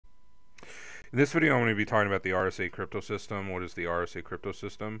In this video, I'm going to be talking about the RSA crypto system. What is the RSA crypto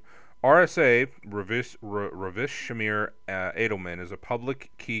system? RSA, Ravish Shamir Edelman, is a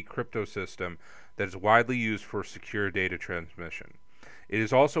public key crypto system that is widely used for secure data transmission. It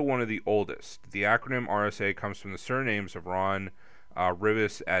is also one of the oldest. The acronym RSA comes from the surnames of Ron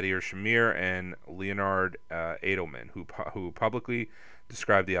Rivas Adir Shamir and Leonard Edelman, who publicly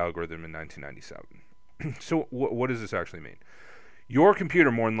described the algorithm in 1997. So what does this actually mean? Your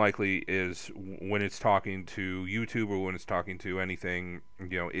computer more than likely is, when it's talking to YouTube or when it's talking to anything,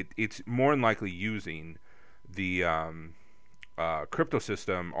 it's more than likely using the crypto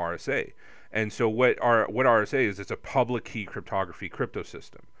system RSA. And so what RSA is, it's a public key cryptography crypto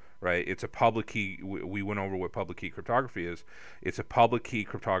system, right? It's a public key. We went over what public key cryptography is. It's a public key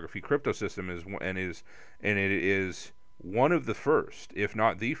cryptography crypto system, and it is one of the first, if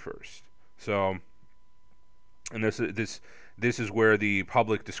not the first. So, and this is where the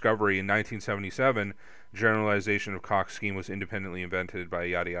public discovery in 1977, generalization of Cox's scheme was independently invented by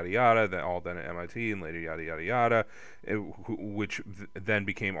yada yada yada, then all done at MIT, and later yada yada yada, which then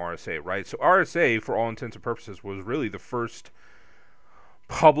became RSA, right? So RSA, for all intents and purposes, was really the first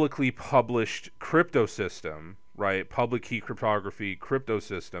publicly published crypto system, right? Public key cryptography crypto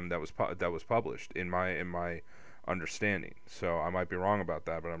system that was published in my understanding. So I might be wrong about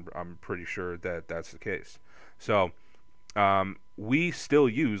that, but I'm pretty sure that that's the case. So we still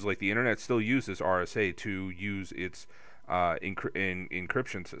use, like, the internet still uses RSA to use its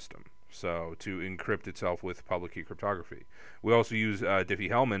encryption system, so to encrypt itself with public key cryptography. We also use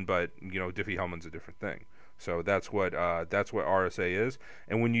Diffie-Hellman, but Diffie-Hellman's a different thing. So that's what RSA is.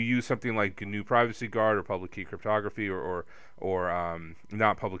 And when you use something like GNU Privacy Guard or public key cryptography, or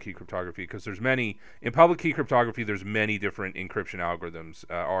not public key cryptography, because there's many in public key cryptography. There's many different encryption algorithms.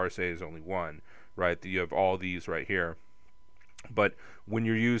 RSA is only one, right? You have all these right here. But when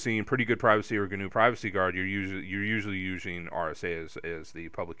you're using Pretty Good Privacy or GNU Privacy Guard, you're usually using RSA as the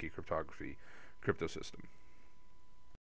public key cryptography crypto system.